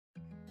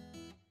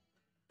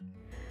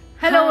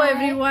Hello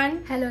everyone.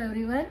 Hello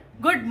everyone.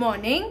 Good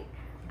morning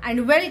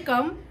and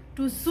welcome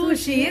to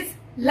SuShiz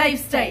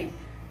Lifestyle.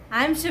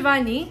 I am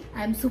Shivani.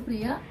 I am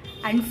Supriya.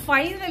 And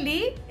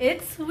finally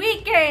it's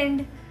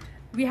weekend.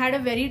 We had a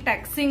very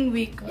taxing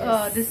week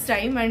this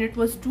time and it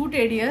was too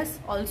tedious.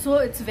 Also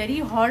it's very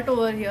hot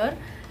over here.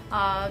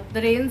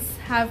 The rains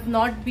have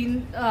not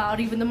been or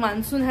even the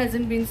monsoon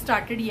hasn't been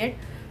started yet.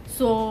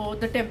 So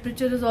the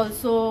temperature is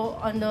also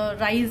on the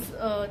rise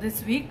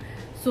this week.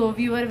 So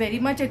we were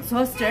very much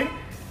exhausted.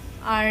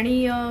 आणि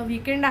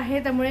weekend आहे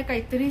त्यामुळे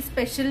काहीतरी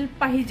special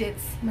पाहिजेच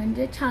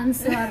म्हणजे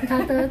छानसं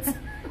अर्थातच.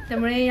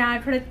 त्यामुळे या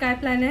आठवड्यात काय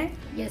प्लॅन आहे?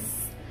 Yes,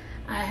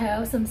 I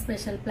have some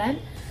special plan.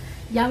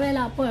 यावेळेला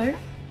आपण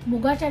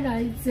मुगाच्या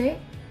डाळीचे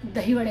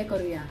दहीवडे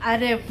करूया.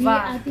 अरे वा,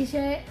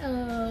 अतिशय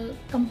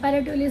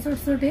कंपॅरेटिव्हली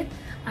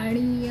सुटसुटीत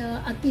आणि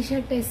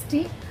अतिशय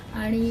टेस्टी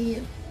आणि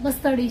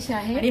मस्त डिश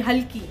आहे आणि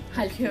हलकी.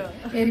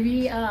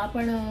 एरवी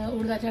आपण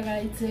उडदाच्या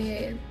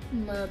डाळीचे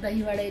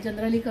दहीवडे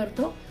जनरली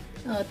करतो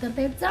तर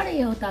ते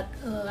जाडे होतात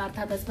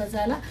अर्थातच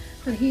पचायला.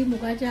 तर ही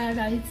मुगाच्या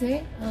डाळीचे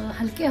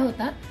हलके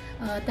होतात.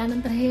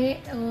 त्यानंतर हे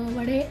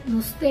वडे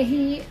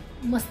नुसतेही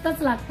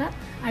मस्तच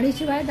लागतात आणि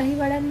शिवाय दही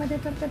वड्यांमध्ये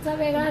तर त्याचा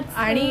वेगळाच.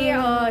 आणि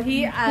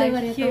ही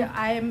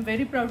I am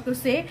very proud to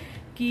से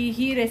की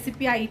ही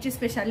रेसिपी आईची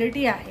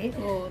स्पेशालिटी आहे.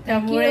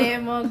 त्यामुळे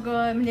मग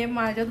म्हणजे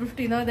माझ्या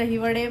दृष्टीनं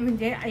दहीवडे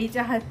म्हणजे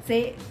आईच्या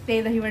हातचे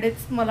ते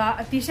दहीवडेच मला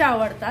अतिशय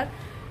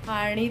आवडतात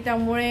आणि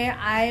त्यामुळे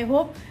आय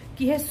होप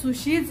की हे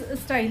सुशीज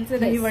स्टाईलचे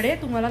दहीवडे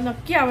तुम्हाला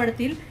नक्की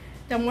आवडतील.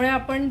 त्यामुळे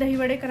आपण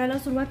दहीवडे करायला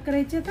सुरुवात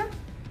करायची आता.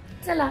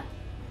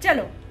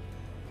 चलो.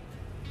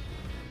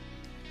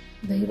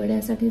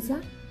 दहीवड्यासाठीचा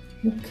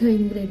मुख्य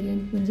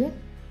इन्ग्रेडियंट म्हणजे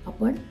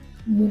आपण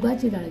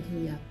मुगाची डाळ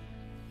घेऊया.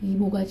 ही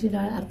मुगाची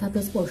डाळ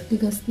अर्थातच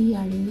पौष्टिक असते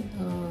आणि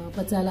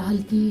पचायला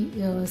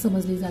हलकी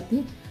समजली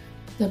जाते.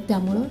 तर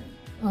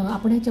त्यामुळं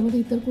आपण ह्याच्यामध्ये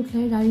इतर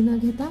कुठल्याही डाळी न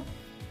घेता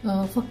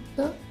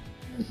फक्त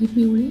ही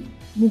पिवळी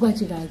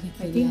मुगाची डाळ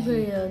घेतली.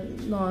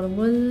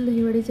 नॉर्मल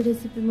दहीवड्याच्या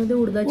रेसिपीमध्ये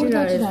उडदाची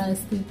डाळ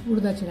असते.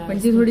 उडदाची डाळ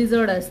म्हणजे थोडी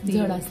जड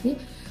असते.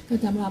 तर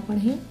त्यामुळे आपण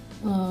हे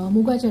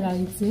मुगाच्या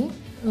डाळीचे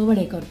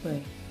वडे करतोय.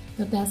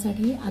 तर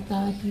त्यासाठी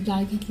आता ही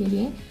डाळ घेतलेली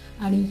आहे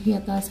आणि ही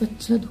आता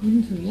स्वच्छ धुवून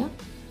घेऊया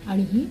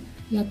आणि ही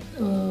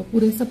यात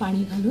पुरेसं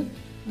पाणी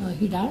घालून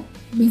ही डाळ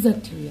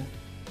भिजत ठेवूया.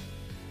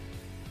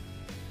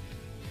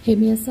 हे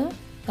मी असं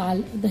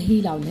काल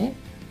दही लावलंय,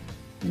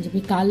 म्हणजे मी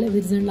काल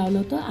विरजण लावलं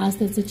होतं. आज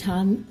त्याचं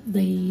छान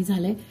दही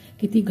झालंय.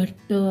 किती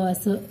घट्ट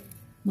असं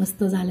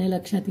मस्त झालंय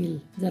लक्षात येईल.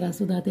 जरा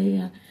सुद्धा ते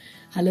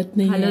हलत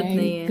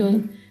नाही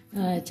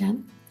छान.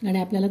 आणि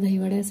आपल्याला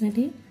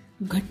दहीवड्यासाठी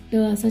घट्ट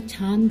असं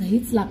छान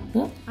दहीच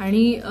लागतं.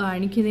 आणि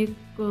आणखीन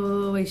एक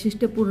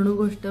वैशिष्ट्यपूर्ण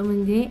गोष्ट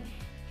म्हणजे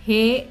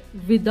हे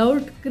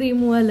विदाऊट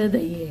क्रीम वालं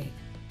दही आहे.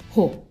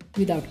 हो,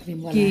 विदाऊट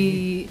क्रीम वालं,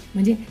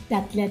 म्हणजे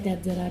त्यातल्या त्यात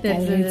जरा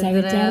कॅलरीचा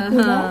विचार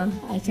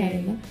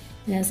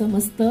असं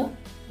मस्त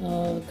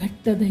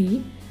घट्ट दही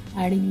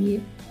आणि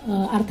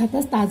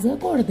अर्थातच ताजं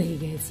गोड दही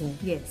घ्यायचं.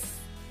 येस.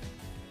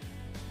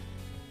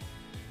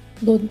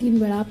 2-3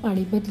 वेळा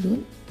पाणी बदलून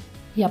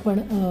ही आपण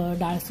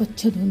डाळ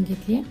स्वच्छ धुवून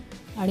घेतली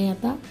आहे आणि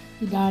आता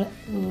ही डाळ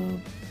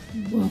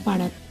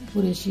पाण्यात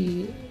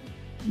पुरेशी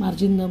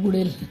मार्जिन न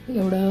बुडेल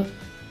एवढं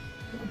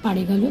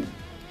पाणी घालून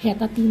हे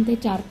आता 3 ते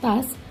 4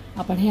 तास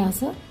आपण हे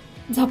असं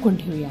झाकून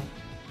ठेवूया.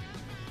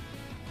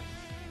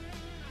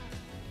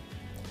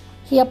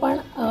 ही आपण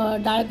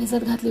डाळ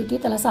भिजत घातली होती,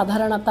 त्याला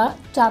साधारण आता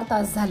 4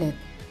 तास झालेत.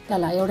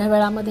 त्याला एवढ्या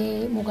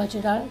वेळामध्ये मुगाची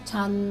डाळ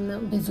छान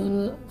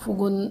भिजून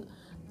फुगून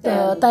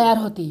तयार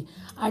होती.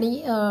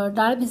 आणि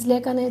डाळ भिजले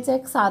का नाहीचं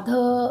एक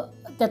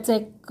त्याचं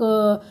एक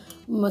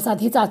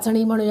साधी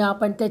चाचणी म्हणूया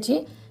आपण त्याची,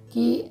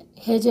 की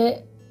हे जे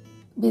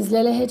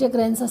भिजलेले हे जे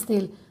ग्रेन्स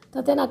असतील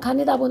तर ते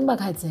नखाने दाबून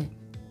बघायचे.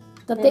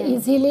 तर ते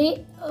इझिली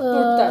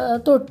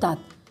तुटतात.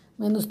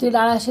 म्हणजे नुसती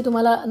डाळ अशी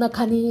तुम्हाला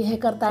नखानी हे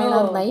करता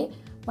येणार नाही,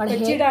 पण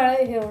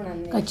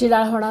कच्ची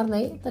डाळ होणार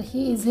नाही. तर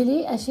ही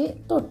इझिली अशी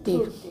तुटते.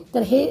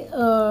 तर हे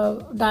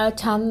डाळ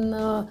छान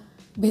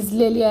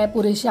भिजलेली आहे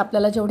पुरेशी,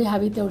 आपल्याला जेवढी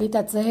हवी तेवढी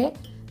त्याचं हे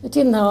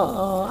चिन्ह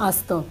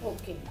असतं.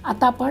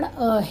 आता आपण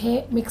हे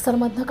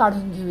मिक्सरमधनं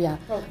काढून घेऊया.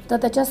 तर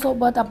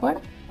त्याच्यासोबत आपण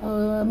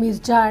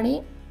मिरच्या आणि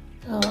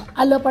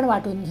आलं पण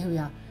वाटून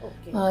घेऊया.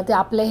 ते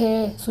आपले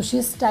हे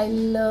सुशीज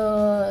स्टाईल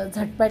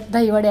झटपट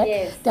दहीवडे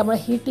आहेत. त्यामुळे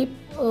ही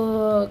टीप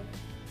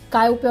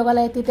काय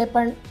उपयोगाला येते ते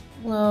पण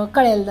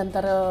कळेल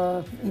नंतर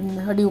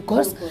इन ड्यू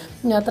कोर्स.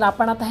 तर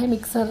आपण आता हे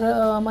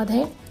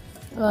मिक्सरमध्ये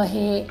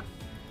हे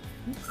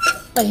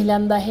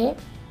पहिल्यांदा हे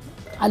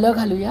आलं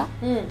घालूया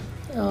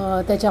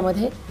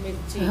त्याच्यामध्ये.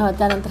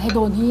 त्यानंतर हे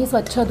दोन्ही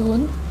स्वच्छ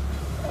धुवून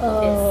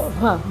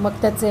मग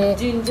त्याचे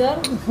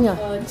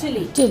जिंजर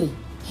चिली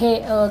हे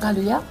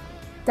घालूया.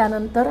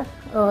 त्यानंतर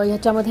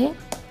ह्याच्यामध्ये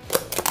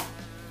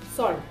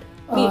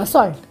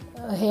सॉल्ट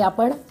हे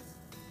आपण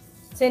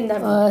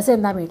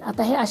सेंधा मीठ.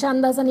 आता हे अशा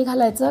अंदाजाने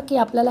घालायचं की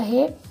आपल्याला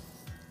हे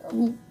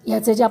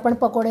ह्याचे जे आपण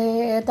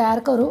पकोडे तयार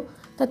करू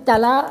तर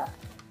त्याला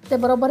ते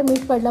बरोबर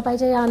मीठ पडलं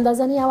पाहिजे या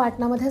अंदाजाने या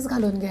वाटणामध्येच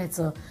घालून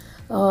घ्यायचं.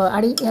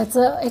 आणि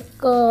ह्याचं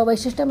एक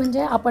वैशिष्ट्य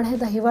म्हणजे आपण हे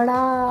दहीवडा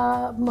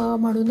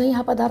म्हणूनही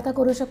हा पदार्थ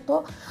करू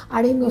शकतो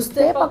आणि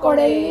नुसते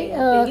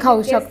पकोडे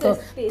खाऊ शकतो.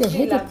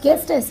 तेही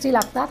तितकेच टेस्टी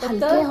लागतात,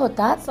 हलके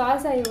होतात.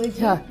 सॉस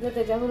ऐवजी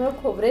त्याच्याबरोबर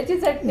खोबऱ्याची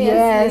चटणी.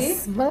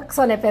 येस, मग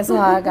सोनेपे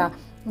सुहागा.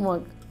 मग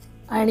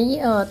आणि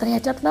तर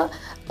ह्याच्यातलं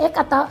एक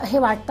आता हे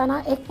वाटताना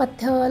एक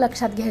पथ्य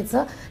लक्षात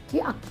घ्यायचं की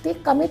अगदी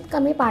कमीत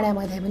कमी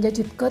पाण्यामध्ये, म्हणजे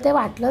जितकं ते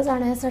वाटलं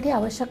जाण्यासाठी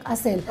आवश्यक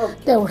असेल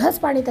तेवढंच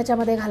पाणी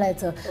त्याच्यामध्ये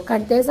घालायचं.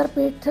 कारण ते जर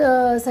पीठ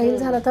सैल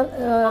झालं तर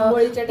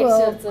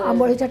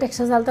आंबोळीच्या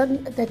टेक्स्चर झालं तर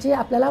त्याची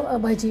आपल्याला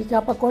भजी किंवा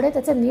पकोडे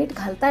त्याचे नीट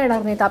घालता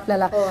येणार नाहीत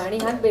आपल्याला. आणि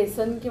ह्यात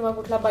बेसन किंवा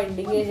कुठला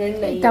बाइंडिंग एजंट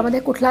नाही त्यामध्ये,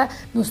 कुठला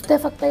नुसते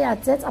फक्त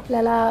याचेच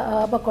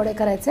आपल्याला पकोडे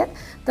करायचे.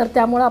 तर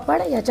त्यामुळं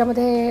आपण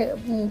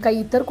याच्यामध्ये काही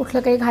इतर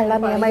कुठलं काही घालणार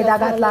नाही. मैदा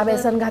घातला,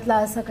 बेसन घातला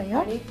असं काही.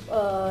 आणि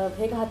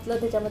हे घातलं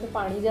त्याच्यामध्ये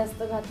पाणी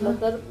जास्त घातलं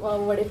तर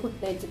वडे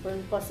फुटण्याची पण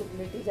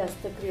पॉसिबिलिटी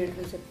जास्त क्रिएट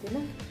होऊ शकते ना.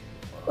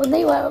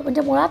 नाही,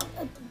 म्हणजे मुळात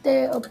ते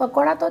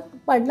पकोडा तो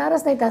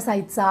पडणारच नाही त्या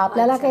साईजचा.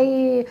 आपल्याला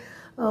काही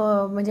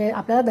म्हणजे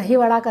आपल्याला दही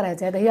वडा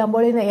करायचा आहे, दही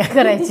आंबोळी नाही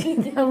करायची.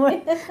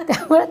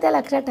 त्यामुळे ते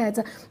लक्षात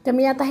ठेवायचं. तर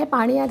मी आता हे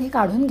पाणी आधी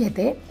काढून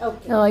घेते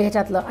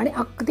ह्याच्यातलं आणि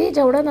अगदी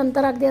जेवढं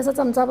नंतर अगदी असं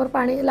चमचाभर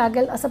पाणी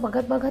लागेल असं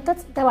बघत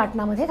बघतच त्या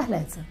वाटणामध्ये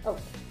घालायचं.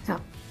 हां,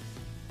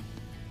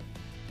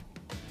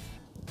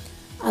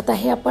 आता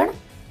हे आपण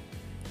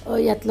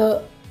यातलं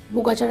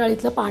मुगाच्या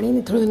डाळीतलं पाणी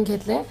निथळून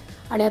घेतलं आहे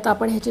आणि आता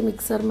आपण ह्याची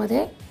मिक्सरमध्ये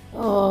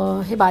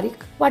हे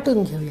बारीक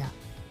वाटून घेऊया.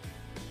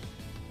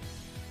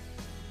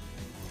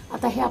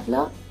 आता हे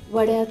आपलं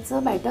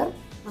वड्याचं बॅटर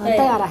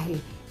तयार आहे.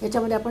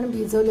 याच्यामध्ये आपण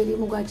भिजवलेली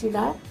मुगाची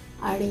डाळ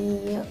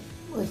आणि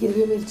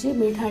हिरवी मिरची,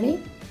 मीठ आणि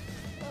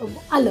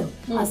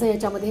आलं असं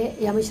याच्यामध्ये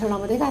या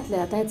मिश्रणामध्ये घातलं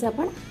आहे. आता याचे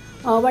आपण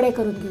वडे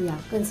करून घेऊया.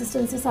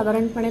 कन्सिस्टन्सी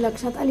साधारणपणे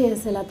लक्षात आली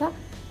असेल आता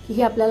की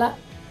ही आपल्याला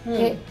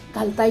हे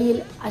घालता येईल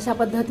अशा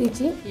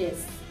पद्धतीची.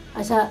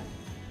 अशा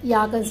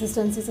या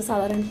कन्सिस्टन्सीचं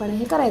साधारणपणे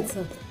हे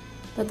करायचं.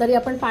 तर तरी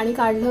आपण पाणी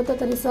काढलं होतं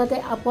तरी सुद्धा ते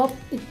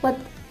आपोआप इतपत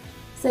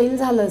सैल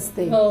झालं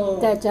असते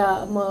त्याच्या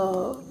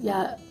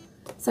या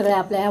सगळ्या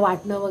आपल्या ह्या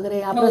वाटणं वगैरे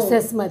या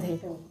प्रोसेसमध्ये.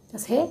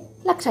 तसं हे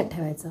लक्षात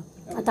ठेवायचं.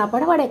 आता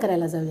आपण वडे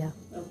करायला जाऊया.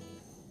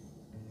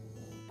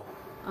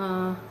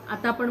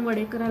 आता आपण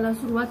वडे करायला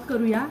सुरुवात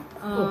करूया.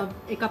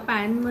 एका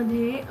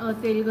पॅनमध्ये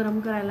तेल गरम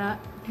करायला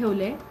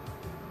ठेवले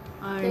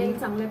आणि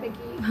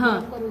चांगल्यापैकी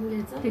करून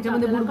घ्यायचं.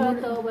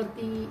 त्याच्यामध्ये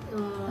वरती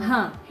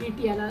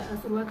हीट यायला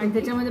सुरुवात आणि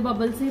त्याच्यामध्ये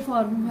बबल्स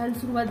फॉर्म व्हायला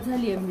सुरुवात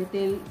झाली आहे. म्हणजे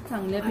तेल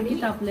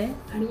चांगल्यापैकी तापलंय.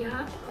 आणि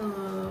या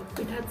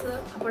पिठाचं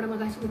आपण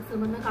मगाशी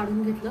मिक्सरमधनं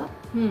काढून घेतलं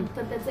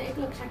तर त्याचं एक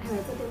लक्षात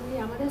ठेवायचं ते म्हणजे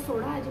यामध्ये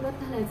सोडा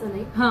अजिबात घालायचा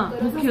नाही.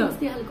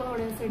 मुख्य हलकं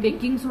होण्यासाठी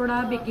बेकिंग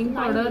सोडा, बेकिंग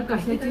पावडर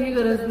कशाचीही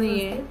गरज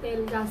नाहीये.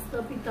 तेल जास्त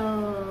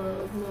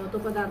पितं तो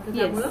पदार्थ,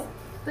 त्यामुळं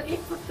तर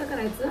एक फक्त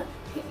करायचं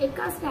हे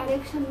एकाच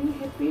डायरेक्शननी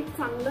हे पीठ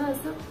चांगलं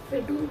असं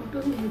पेटून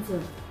घुटून घ्यायचं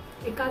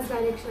एकाच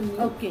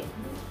डायरेक्शननी. ओके.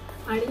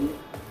 आणि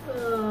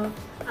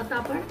आता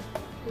आपण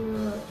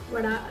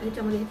वडा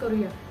ह्याच्यामध्ये हे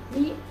करूया.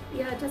 मी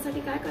याच्यासाठी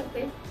काय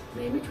करते,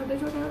 नेहमी छोटे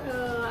छोटे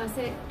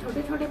असे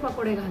छोटे छोटे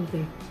पकोडे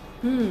घालते.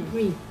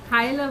 मी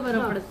खायला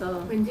बरं पडतं,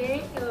 म्हणजे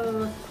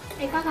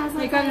एका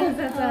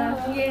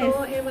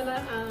घासाचा हे मला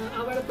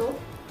आवडतो.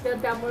 तर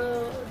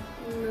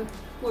त्यामुळं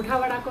मोठा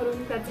वडा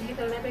करून त्याचं हे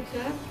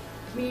करण्यापेक्षा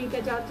मी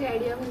त्याच्यावरची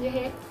आयडिया म्हणजे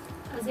हे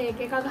असे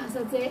एकेका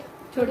घासाचे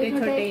छोटे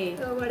छोटे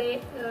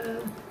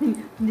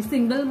वडे,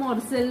 सिंगल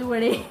मॉर्सेल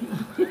वडे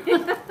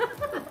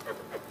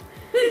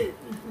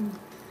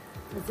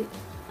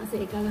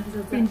असे एका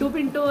घासाचे पिंटू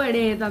पिंटू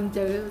वडे आहेत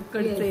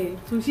आमच्याकडचे.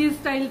 सुशीज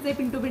स्टाईलचे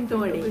पिंटू पिंटू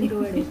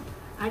वडे.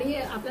 आणि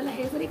आपल्याला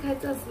हे जरी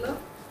खायचं असलं,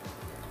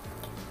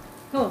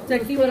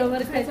 चटणी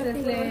बरोबर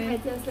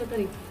खायचं असलं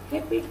तरी हे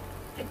पीठ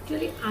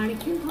ऍक्च्युअली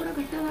आणखीन थोडं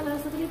घट्ट झालं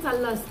असतं तरी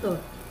चाललं असतं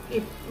हे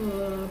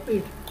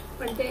पीठ.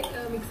 पण ते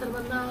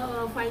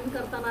मिक्सरमधनं फाईन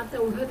करताना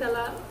तेवढं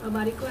त्याला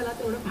बारीक व्हायला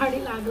तेवढं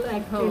पाणी लागलं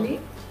ऍक्च्युअली.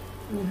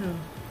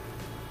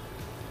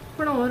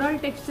 पण ओव्हरऑल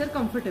टेक्स्चर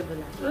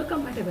कम्फर्टेबल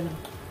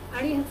आहे.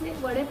 आणि ह्याचे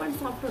वडे पण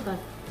सॉफ्ट होतात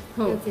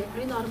त्याचे.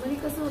 आणि नॉर्मली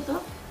कसं होतं,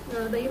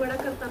 दही वडा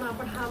करताना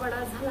आपण हा वडा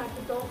झाला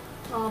की तो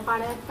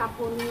पाण्यात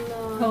टाकून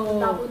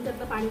दाबून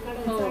त्यातलं पाणी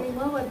काढायचं आणि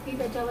मग वरती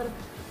त्याच्यावर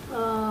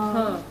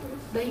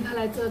दही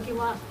घालायचं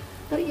किंवा.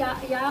 तर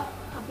या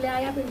आपल्या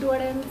या पिंटू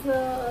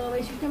वड्यांचं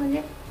वैशिष्ट्य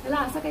म्हणजे त्याला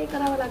असं काही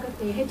करावं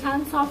लागत नाही. हे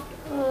छान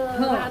सॉफ्ट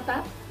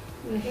राहतात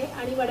हे.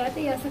 आणि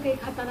वड्यातही असं काही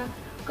खाताना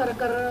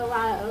करकर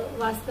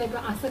वाजतंय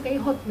असं काही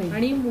होत नाही.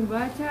 आणि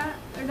मुगाच्या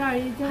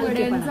डाळीच्या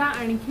वड्यांचा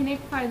आणखीन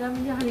एक फायदा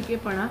म्हणजे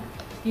हलकेपणा,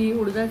 की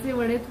उडदाचे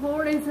वडे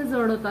थोडेसे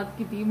जड होतात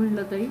किती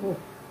म्हणलं तरी.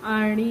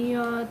 आणि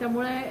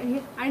त्यामुळे हे,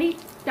 आणि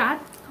त्यात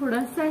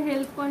थोडासा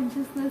हेल्थ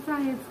कॉन्शियसनेस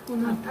आहेच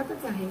पुन्हा.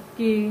 अर्थातच आहे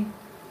की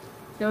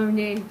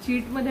म्हणजे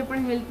चीट मध्ये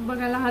पण हेल्थ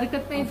बघायला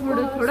हरकत नाही.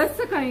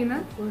 थोडंसं काही ना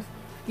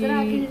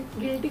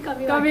गिल्टी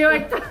कमी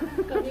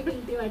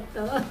गिल्टी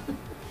वाटतं.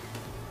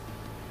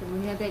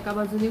 म्हणजे आता एका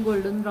बाजूने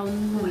गोल्डन ब्राऊन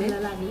व्हायला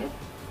लागले.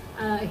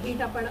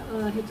 हीट आपण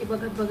ह्याची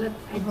बघत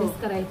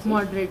ऍडजस्ट करायची.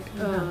 मॉडरेट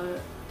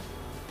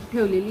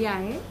ठेवलेली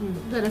आहे.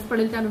 गरज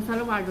पडेल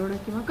त्यानुसार वाढवणं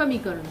किंवा कमी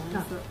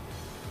करणं.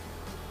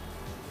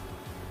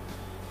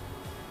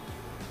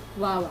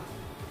 वा वा.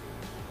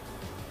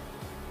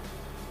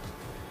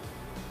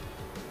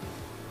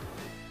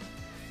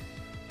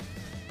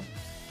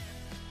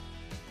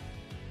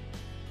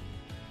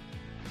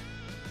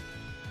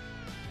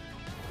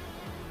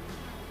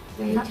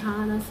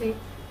 छान असे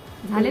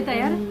झाले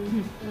तयार.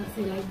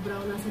 असे लाईट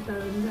ब्राऊन असे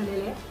तळून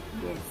झालेले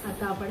आहे.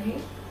 आता आपण हे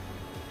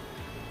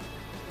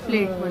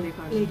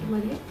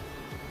प्लेटमध्ये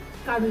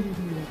काढून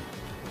घेऊया.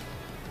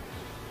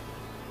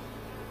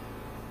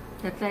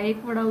 त्यातला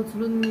एक वडा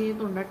उचलून मी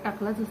तोंडात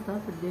टाकलाच असता,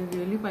 सध्या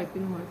रिअली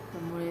पायपिंग होत,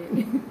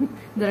 त्यामुळे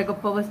जरा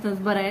गप्पा बसताच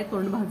बरं आहे,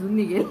 तोंड भाजून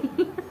निघेल.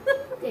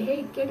 हे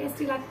इतके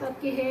टेस्टी लागतात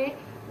की हे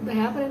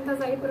दह्यापर्यंत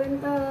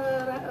जाईपर्यंत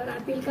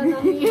राहतील का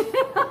नाही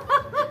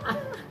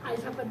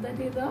अशा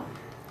पद्धतीनं.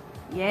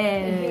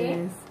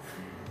 येस,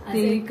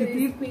 ते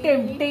किती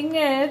टेम्पटिंग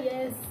आहेत.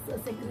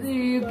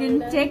 यू कॅन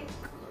चेक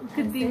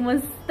किती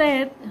मस्त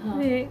आहेत.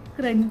 हे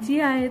क्रंची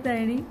आहेत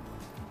आणि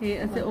हे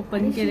असे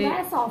ओपन केले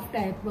सॉफ्ट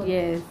आहेत.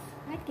 येस,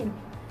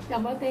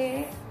 त्यामुळे ते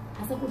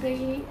असं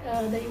कुठेही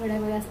दही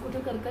वड्यामध्ये असं कुठे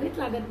करकरीत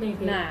लागत नाही,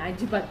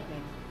 अजिबात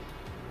नाही.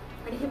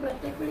 आणि हे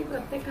प्रत्येक वेळी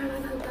प्रत्येक खाणा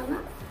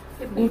घालताना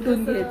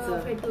घुटून घ्यायचं,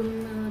 फेटून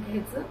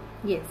घ्यायचं.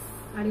 येस.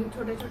 आणि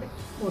छोटे छोटे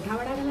मोठा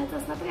वडा घालायचा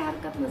असला तरी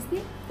हरकत नसती,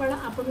 पण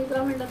आपण मी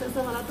तुला म्हणलं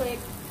तसं मला तो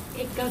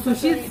एक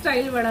सुशीज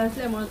स्टाईल वडा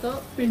असल्यामुळे तो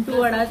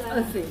पिंटू वडाच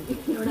असेल,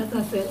 एवढाच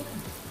असेल.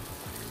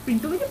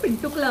 पिंटू म्हणजे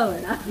पिंटुकला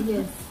वडा.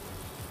 येस.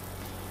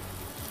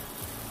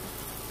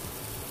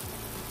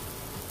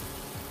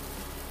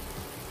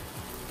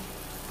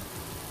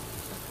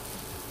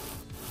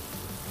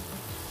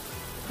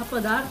 हा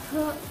पदार्थ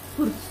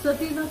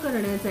फुरसतीनं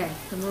करण्याचा आहे,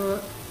 त्यामुळं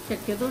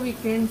शक्यतो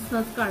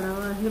विकेंड्सनाच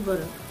काढावा हे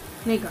बरं,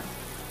 नाही का.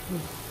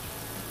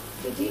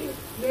 त्याची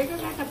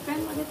वेगवेगळ्या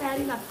टप्प्यांमध्ये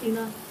तयारी लागते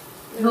ना.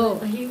 हो.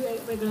 दही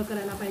वेगळं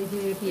करायला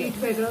पाहिजे, पीठ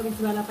वेगळं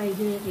भिजवायला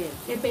पाहिजे,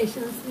 ते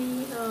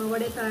पेशन्सनी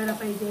वडे तळायला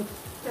पाहिजे.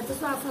 त्याचं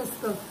सुद्धा असं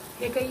असतं,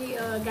 हे काही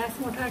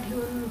गॅस मोठा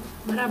ठेवून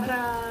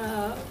भराभरा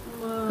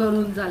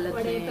करून चालत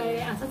वडे नाही. तळे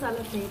असं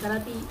चालत नाही. त्याला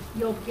ती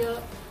योग्य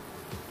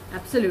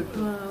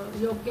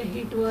ऍब्सोल्युटली योग्य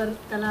हीटवर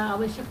त्याला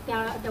आवश्यक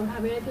तेवढा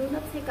वेळ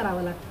देऊनच हे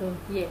करावं लागतं.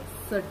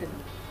 Yes,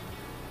 certainly.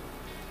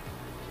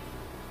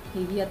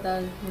 हेही आता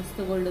मस्त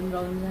गोल्डन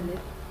ब्राऊन झाले.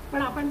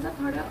 पण आपण जर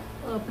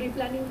थोडं प्री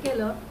प्लॅनिंग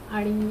केलं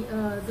आणि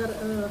जर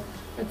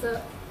त्याचं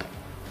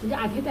म्हणजे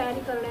आधी तयारी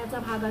करण्याचा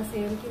भाग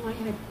असेल किंवा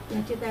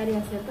ह्याची तयारी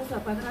असेल तर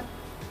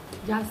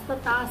स्वयंपाकघरात जास्त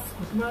तास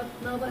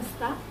घुटमळत न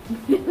बसता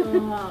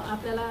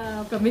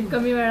आपल्याला कमीत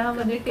कमी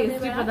वेळामध्ये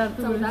टेस्टी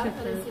पदार्थ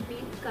रेसिपी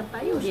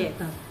करता येऊ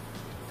शकतात.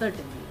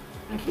 Certainly,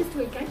 at least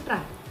we can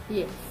try.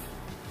 Yes.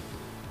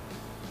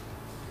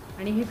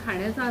 आणि हे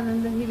खाण्याचा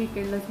आनंदही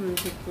विकेंडलाच मिळू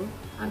शकतो,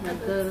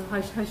 नंतर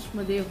हश हश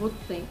मध्ये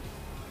होत नाही.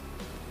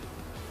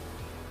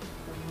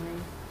 त्यामुळे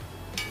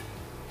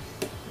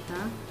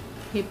आता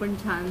हे पण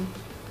छान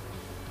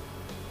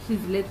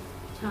शिजलेत,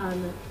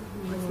 छान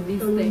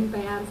तळून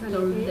तयार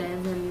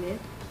झालेले आहेत.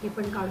 हे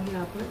पण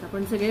काढूया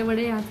आपण सगळे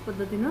वडे ह्याच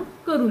पद्धतीनं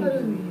करून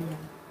घेऊया.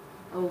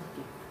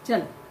 ओके,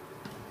 चल.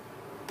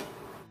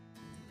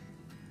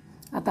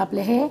 आता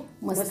आपले हे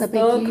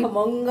मस्तपैकी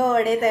खमंग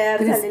वडे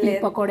तयार झालेले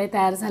आहेत, पकोडे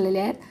तयार झालेले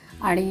आहेत.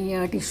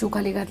 आणि टिश्यू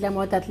खाली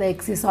घातल्यामुळे त्यातलं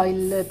एक्सेस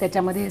ऑइल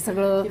त्याच्यामध्ये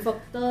सगळं.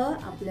 फक्त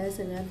आपल्या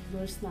सगळ्या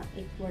व्ह्युअर्सना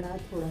एक वडा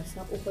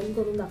थोडासा ओपन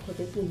करून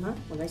दाखवते पुन्हा.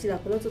 मगाशी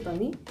दाखवलंच होता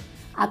मी.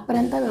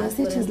 आतपर्यंत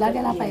व्यवस्थित शिजला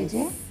गेला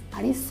पाहिजे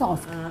आणि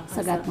सॉफ्ट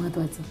सगळ्यात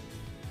महत्वाचं.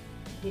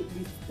 हे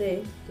दिसतंय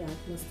की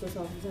आत मस्त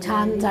सॉफ्ट,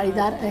 छान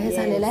जाळीदार हे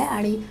झालेलं आहे.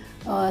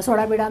 आणि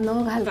सोडा बिडा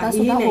न घालता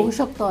सुद्धा होऊ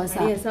शकतो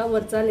असा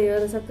वरचा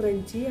लेअर असा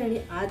क्रंची आणि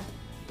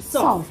आत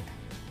सॉफ्ट.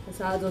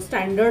 असा जो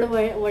स्टँडर्ड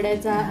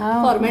वड्याचा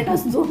फॉर्मॅट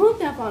असतो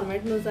त्या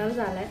फॉर्मॅट नुसार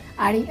झालाय.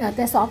 आणि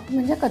ते सॉफ्ट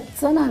म्हणजे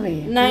कच्चं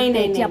नव्हे,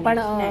 त्याची आपण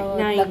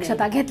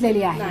दक्षता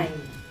घेतलेली आहे.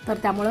 तर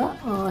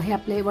त्यामुळं हे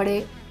आपले वडे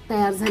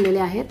तयार झालेले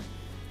आहेत.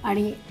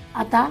 आणि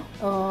आता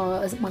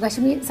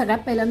मगाशी मी सगळ्यात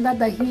पहिल्यांदा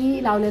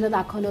दही लावलेलं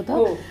दाखवलं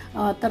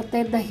होतं. तर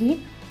ते दही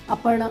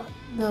आपण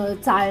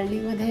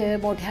चाळणीमध्ये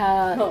मोठ्या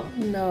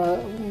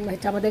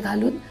ह्याच्यामध्ये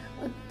घालून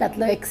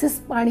त्यातलं एक्सेस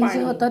पाणी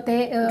जे होतं ते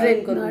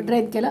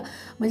ड्रेन केलं.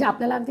 म्हणजे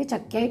आपल्याला अगदी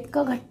चक्क्या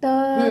इतकं घट्ट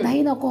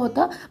दही नको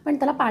होतं, पण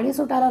त्याला पाणी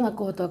सुटायला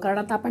नको होतं. कारण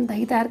आता आपण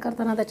दही तयार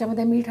करताना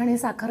त्याच्यामध्ये मीठ आणि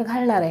साखर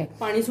घालणार आहे.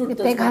 पाणी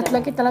सुटतं, ते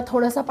घातलं की त्याला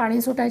थोडंसं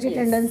पाणी सुटायची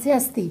टेंडन्सी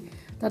असती.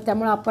 तर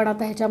त्यामुळे आपण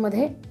आता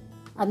ह्याच्यामध्ये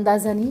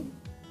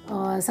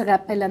अंदाजाने सगळ्यात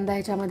पहिल्यांदा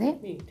ह्याच्यामध्ये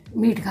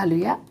मीठ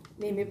घालूया.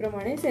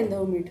 नेहमीप्रमाणे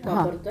सेंधव मीठ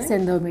वापरतोय.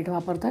 सेंधव मीठ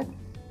वापरतोय.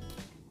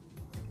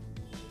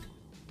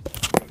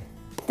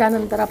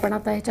 त्यानंतर आपण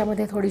आता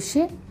ह्याच्यामध्ये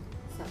थोडीशी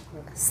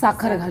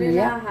साखर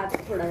घालूया. हात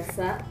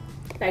थोडासा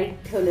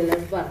टाईट ठेवलेला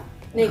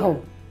बरा. हो,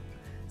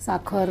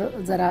 साखर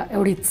जरा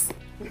एवढीच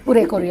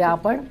पुरे करूया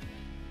आपण.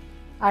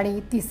 आणि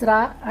तिसरा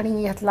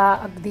आणि ह्यातला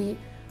अगदी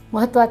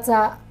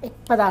महत्त्वाचा एक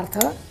पदार्थ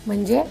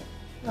म्हणजे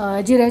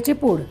जिऱ्याची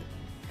पूड.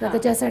 तर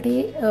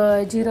त्याच्यासाठी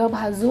जिरं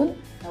भाजून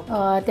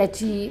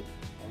त्याची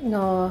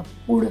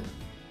पूड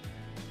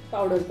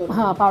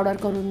पावडर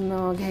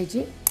करून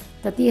घ्यायची.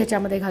 तर ती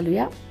ह्याच्यामध्ये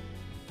घालूया.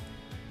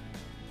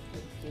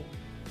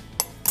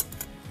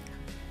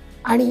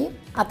 आणि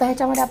आता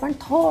ह्याच्यामध्ये आपण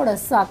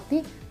थोडंसं अगदी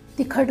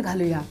तिखट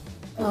घालूया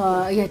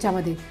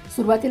याच्यामध्ये.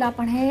 सुरुवातीला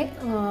आपण हे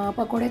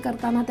पकोडे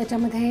करताना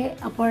त्याच्यामध्ये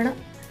आपण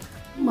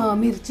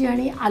मिरची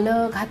आणि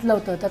आलं घातलं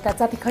होतं, तर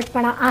त्याचा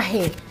तिखटपणा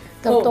आहे,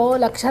 तर तो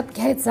लक्षात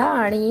घ्यायचा.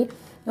 आणि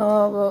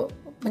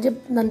म्हणजे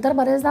नंतर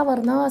बरेचदा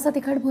वरनं असं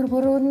तिखट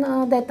भरभरून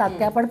देतात,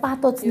 ते आपण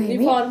पाहतोच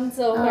नेहमी.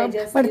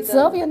 पण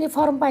चव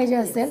युनिफॉर्म पाहिजे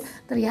असेल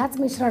तर ह्याच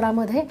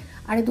मिश्रणामध्ये.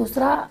 आणि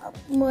दुसरा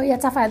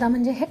याचा फायदा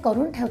म्हणजे हे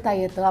करून ठेवता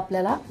येतं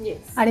आपल्याला,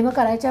 आणि मग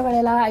करायच्या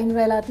वेळेला ऐन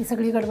वेळेला ती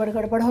सगळी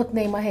गडबड होत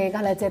नाही. मग हे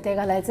घालायचं ते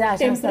घालायचं,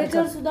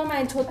 टेम्परेचर सुद्धा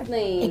मॅच होत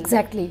नाही.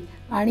 एक्झॅक्टली.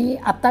 आणि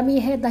आता मी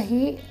हे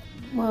दही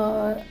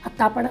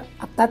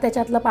आत्ता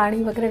त्याच्यातलं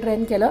पाणी वगैरे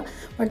ड्रेन केलं,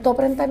 पण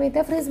तोपर्यंत मी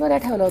ते फ्रीजमध्ये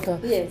ठेवलं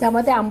होतं.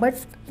 त्यामुळे ते आंबट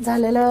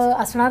झालेलं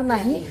असणार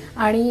नाही.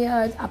 आणि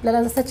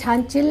आपल्याला जसं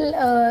छान चिल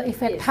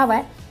इफेक्ट हवा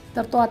आहे,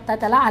 तर तो आत्ता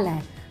त्याला आला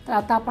आहे. तर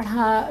आता आपण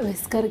हा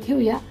व्हिस्कर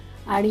घेऊया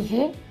आणि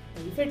हे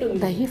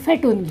दही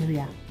फेटून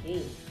घेऊया.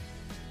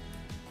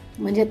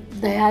 म्हणजे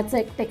दह्याचं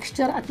एक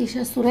टेक्स्चर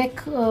अतिशय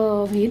सुरेख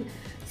होईल,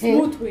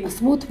 हे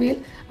स्मूथ होईल.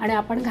 आणि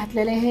आपण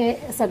घातलेले हे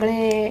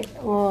सगळे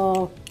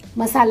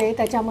मसाले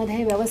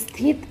त्याच्यामध्ये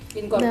व्यवस्थित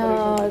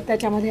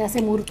त्याच्यामध्ये असे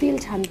मुरतील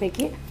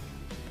छानपैकी.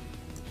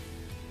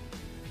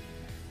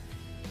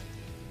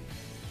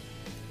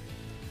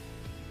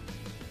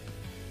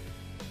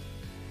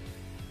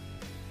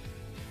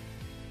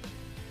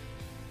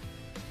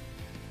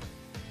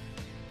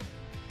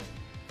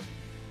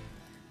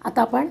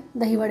 आता आपण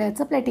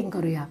दहीवड्याचं प्लेटिंग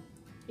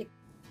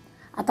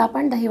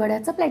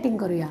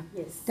करूया.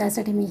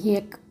 त्यासाठी मी ही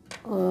एक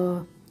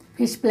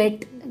फिश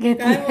प्लेट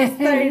घेतली.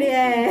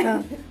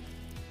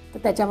 तर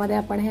त्याच्यामध्ये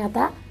आपण हे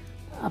आता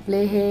आपले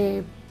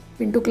हे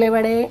पिंटुकले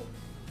वडे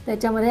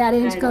त्याच्यामध्ये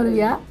अरेंज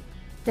करूया.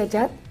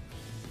 त्याच्यात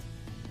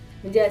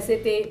म्हणजे असे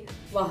ते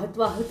वाहत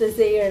वाहत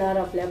असे येणार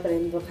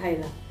आपल्यापर्यंत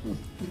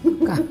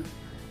खायला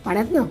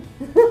पाण्यात ना.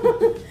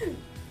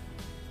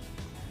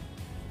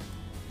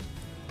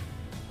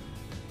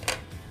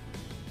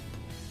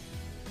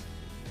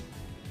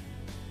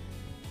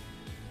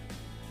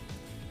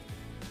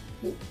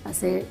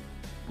 असे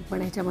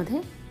आपण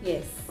ह्याच्यामध्ये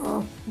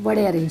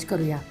वडे अरेंज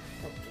करूया.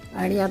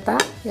 आणि आता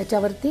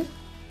याच्यावरती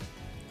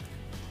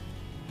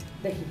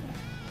दही,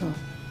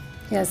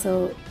 हे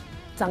असं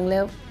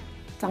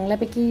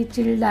चांगल्यापैकी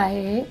चिल्ड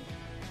आहे.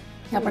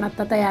 हे आपण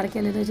आत्ता तयार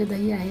केलेलं जे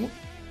दही आहे,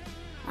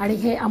 आणि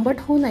हे आंबट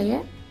होऊ नये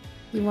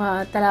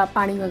किंवा त्याला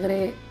पाणी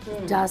वगैरे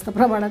जास्त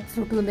प्रमाणात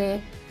सुटू नये,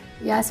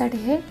 यासाठी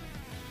हे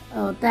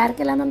तयार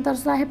केल्यानंतर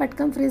सुद्धा हे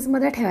पटकन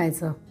फ्रीजमध्ये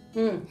ठेवायचं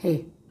हे.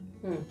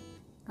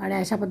 आणि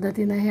अशा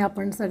पद्धतीनं हे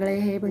आपण सगळे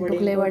हे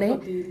पिंटुकले वडे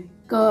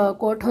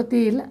कोट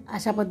होतील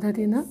अशा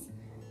पद्धतीनं.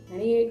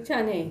 आणि एक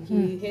छान आहे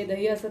की हे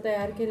दही असं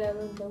तयार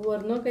केल्यानंतर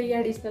वरनं काही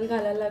ऍडिशनल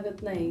घालायला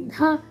लागत नाही.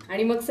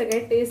 आणि मग सगळे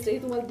टेस्टही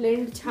तुम्हाला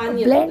ब्लेंड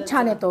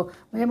छान येतो.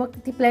 म्हणजे मग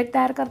ती प्लेट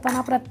तयार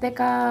करताना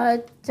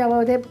प्रत्येकाच्या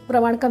मध्ये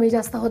प्रमाण कमी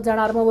जास्त होत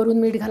जाणार. मग वरून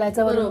मीठ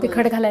घालायचं, वरून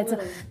तिखट घालायचं,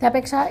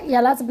 त्यापेक्षा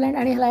यालाच ब्लेंड.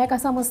 आणि ह्याला एक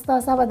असा मस्त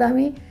असा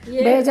बदामी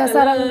बेज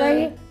असा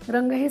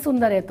रंगही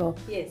सुंदर येतो.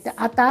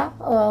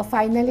 आता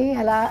फायनली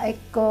ह्याला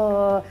एक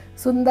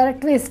सुंदर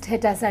ट्विस्ट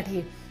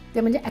ह्याच्यासाठी,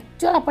 ते म्हणजे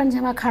ॲक्च्युअल आपण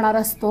जेव्हा खाणार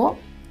असतो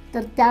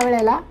तर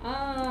त्यावेळेला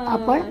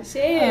आपण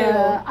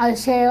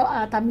शेव,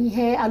 आता मी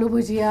हे आलू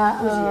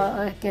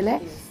भुजिया केले,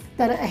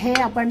 तर हे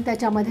आपण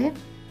त्याच्यामध्ये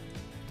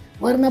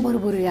वरनं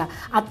भरभरूया.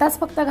 आताच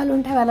फक्त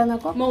घालून ठेवायला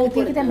नको,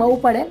 की ते मऊ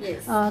पडेल.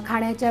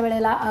 खाण्याच्या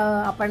वेळेला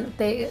आपण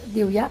ते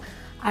देऊया.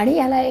 आणि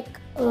ह्याला एक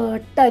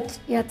टच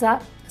याचा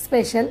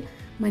स्पेशल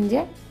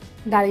म्हणजे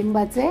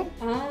डाळिंबाचे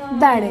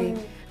दाणे.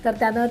 तर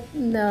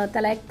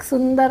त्याला एक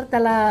सुंदर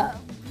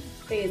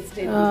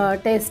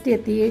टेस्ट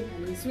येते,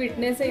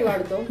 स्वीटनेसही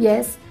वाढतो.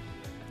 येस.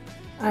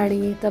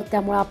 आणि तर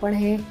त्यामुळे आपण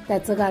हे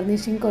त्याचं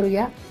गार्निशिंग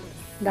करूया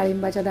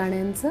डाळिंबाच्या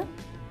दाण्यांचं.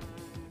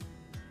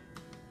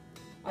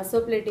 असं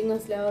प्लेटिंग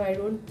असल्यावर I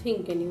don't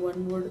think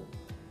anyone would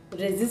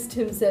resist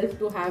himself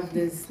to have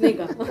दिस, नाही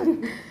का?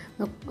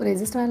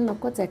 रेजिस्ट व्हायला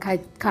नकोच आहे,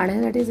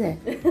 खाण्यासाठीच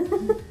आहे.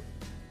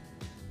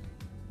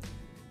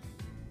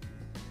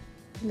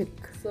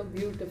 So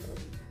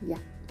beautiful. या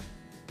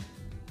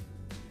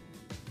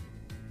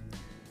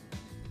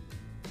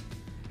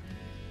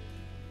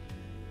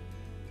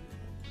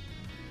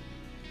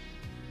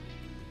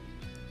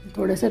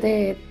थोडंसं ते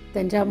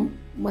त्यांच्या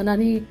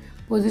मनाने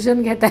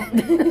पोझिशन घेत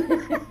आहेत.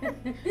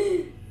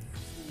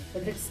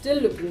 But it's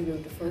still looking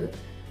beautiful.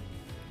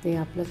 ते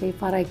आपलं काही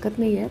फार ऐकत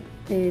नाही आहे,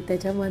 ते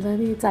त्याच्या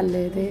मनाने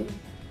चाललंय ते.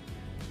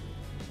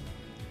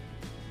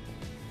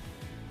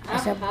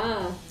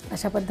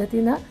 अशा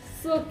पद्धतीनं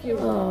सो क्यूट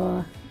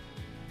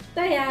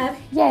तयार.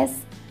 येस.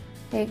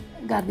 हे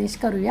गार्निश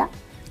करूया.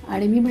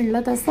 आणि मी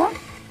म्हटलं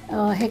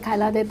तसं हे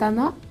खायला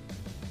देताना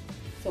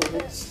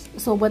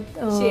सोबत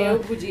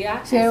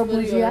शेव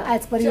भुजिया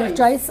ॲज पर युअर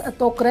चॉईस,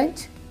 तो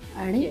क्रंच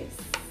आणि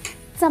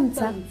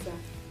चमचा.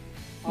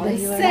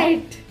 दहीवडा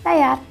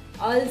तयार.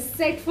 All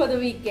set for the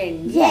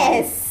weekend.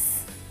 Yes.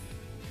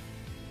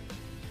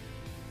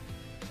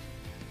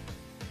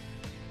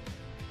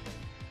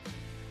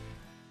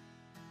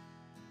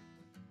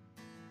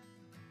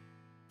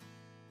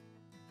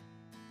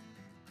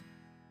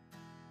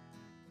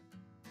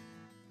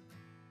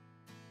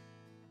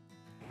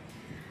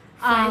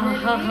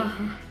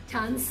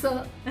 छानसं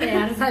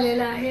तयार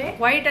झालेलं आहे.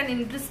 Quite an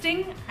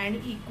interesting and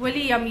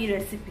equally yummy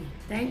recipe.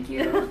 Thank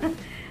you.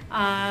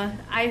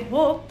 I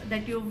hope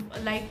that you've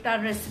liked our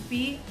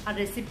recipe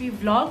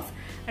vlogs,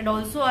 and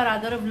also our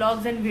other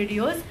vlogs and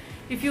videos.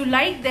 If you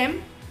like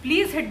them,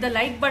 please hit the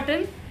like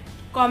button,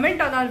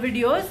 comment on our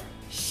videos,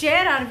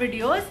 share our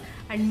videos,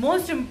 and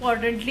most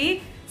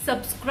importantly,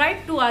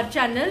 subscribe to our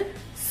channel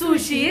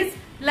SuShiz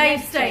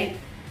Lifestyle.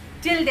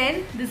 Till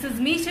then, this is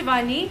me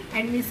Shivani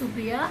And me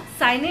Supriya.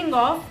 signing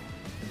off.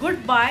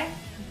 Goodbye,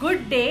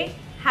 good day,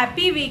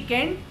 happy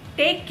weekend,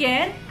 take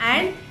care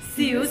and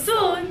see you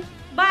soon.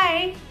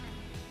 Bye.